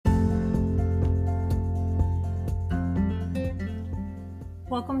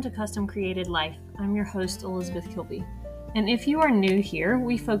Welcome to Custom Created Life. I'm your host, Elizabeth Kilby. And if you are new here,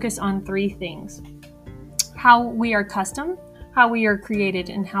 we focus on three things: how we are custom, how we are created,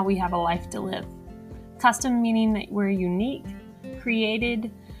 and how we have a life to live. Custom meaning that we're unique,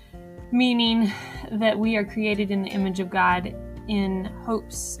 created meaning that we are created in the image of God in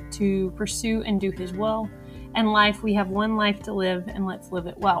hopes to pursue and do His will. And life, we have one life to live, and let's live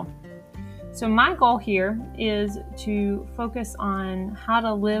it well. So my goal here is to focus on how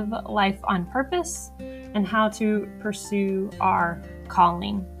to live life on purpose and how to pursue our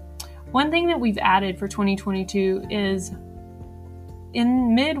calling. One thing that we've added for 2022 is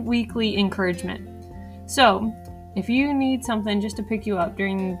in mid-weekly encouragement. So if you need something just to pick you up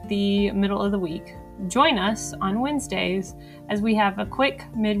during the middle of the week, join us on Wednesdays as we have a quick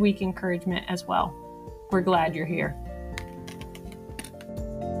midweek encouragement as well. We're glad you're here.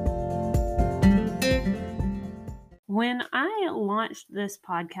 When I launched this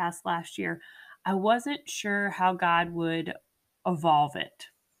podcast last year, I wasn't sure how God would evolve it.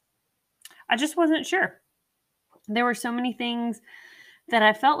 I just wasn't sure. There were so many things that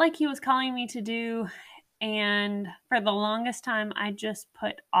I felt like He was calling me to do, and for the longest time, I just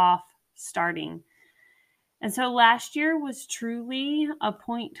put off starting. And so last year was truly a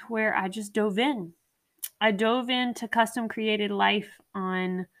point where I just dove in. I dove into Custom Created Life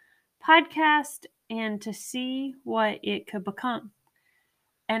on podcast and to see what it could become.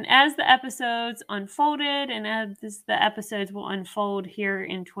 And as the episodes unfolded and as the episodes will unfold here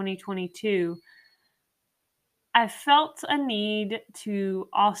in 2022, I felt a need to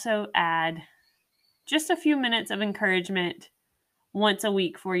also add just a few minutes of encouragement once a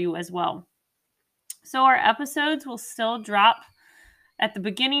week for you as well. So our episodes will still drop at the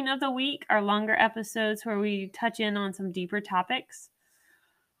beginning of the week, our longer episodes where we touch in on some deeper topics.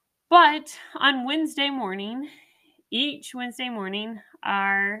 But on each Wednesday morning,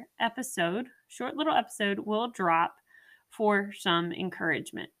 our short little episode, will drop for some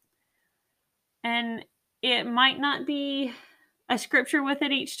encouragement. And it might not be a scripture with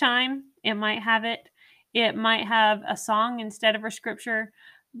it each time. It might have a song instead of a scripture.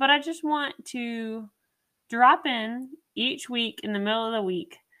 But I just want to drop in each week in the middle of the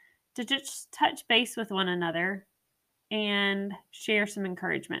week to just touch base with one another and share some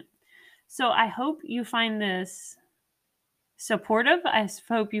encouragement. So I hope you find this supportive. I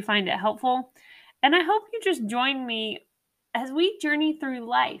hope you find it helpful. And I hope you just join me as we journey through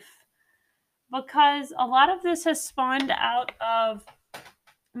life, because a lot of this has spawned out of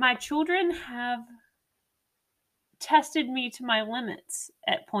my children have tested me to my limits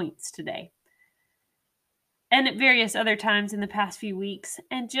at points today and at various other times in the past few weeks.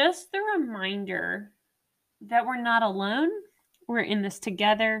 And just the reminder that we're not alone. We're in this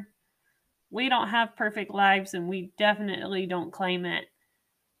together. We don't have perfect lives, and we definitely don't claim it.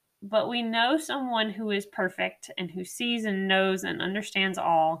 But we know someone who is perfect and who sees and knows and understands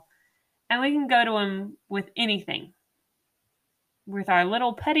all. And we can go to Him with anything. With our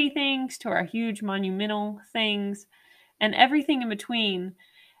little petty things to our huge monumental things and everything in between.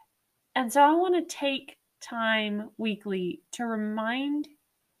 And so I want to take time weekly to remind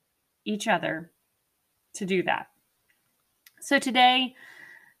each other to do that. So today,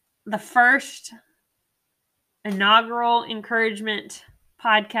 the first inaugural encouragement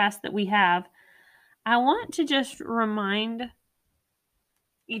podcast that we have, I want to just remind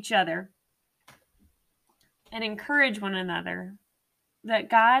each other and encourage one another that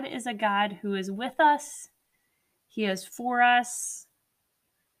God is a God who is with us, He is for us,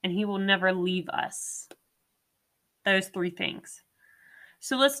 and He will never leave us. Those three things.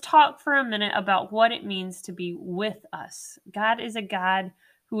 So let's talk for a minute about what it means to be with us. God is a God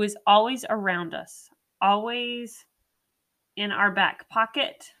who is always around us, always in our back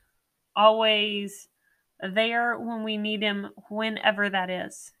pocket, always there when we need Him, whenever that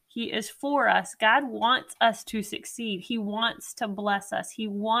is. He is for us. God wants us to succeed. He wants to bless us. He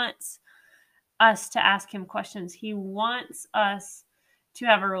wants us to ask Him questions. He wants us to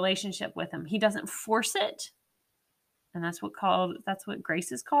have a relationship with Him. He doesn't force it. And that's what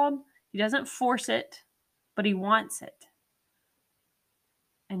grace is called. He doesn't force it, but He wants it.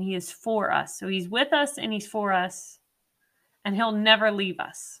 And He is for us. So He's with us and He's for us. And He'll never leave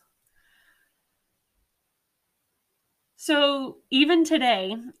us. So even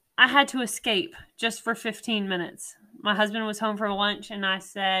today, I had to escape just for 15 minutes. My husband was home for lunch and I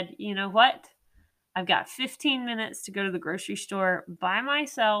said, you know what? I've got 15 minutes to go to the grocery store by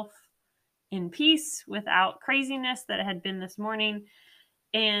myself in peace without craziness that had been this morning.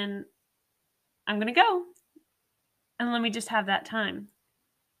 And I'm going to go. And let me just have that time.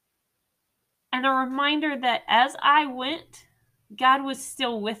 And a reminder that as I went, God was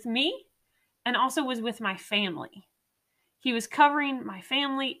still with me and also was with my family. He was covering my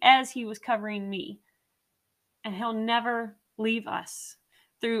family as he was covering me. And he'll never leave us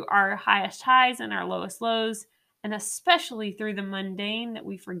through our highest highs and our lowest lows, and especially through the mundane that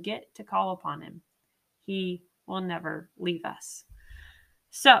we forget to call upon him. He will never leave us.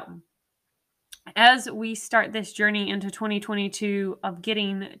 So, as we start this journey into 2022 of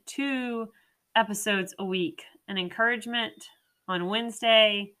getting 2 episodes a week, an encouragement on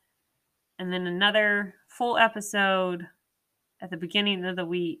Wednesday, and then another full episode at the beginning of the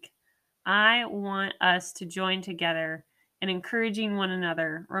week, I want us to join together in encouraging one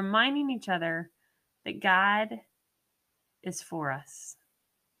another, reminding each other that God is for us,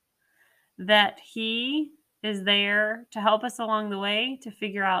 that He is there to help us along the way to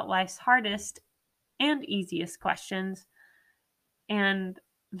figure out life's hardest and easiest questions, and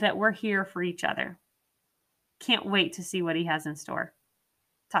that we're here for each other. Can't wait to see what He has in store.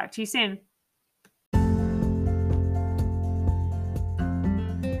 Talk to you soon.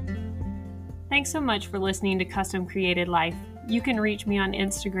 Thanks so much for listening to Custom Created Life. You can reach me on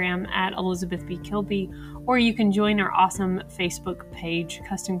Instagram at Elizabeth B. Kilby, or you can join our awesome Facebook page,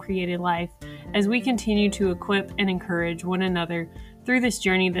 Custom Created Life, as we continue to equip and encourage one another through this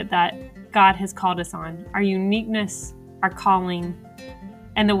journey that God has called us on, our uniqueness, our calling,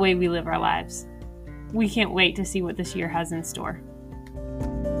 and the way we live our lives. We can't wait to see what this year has in store.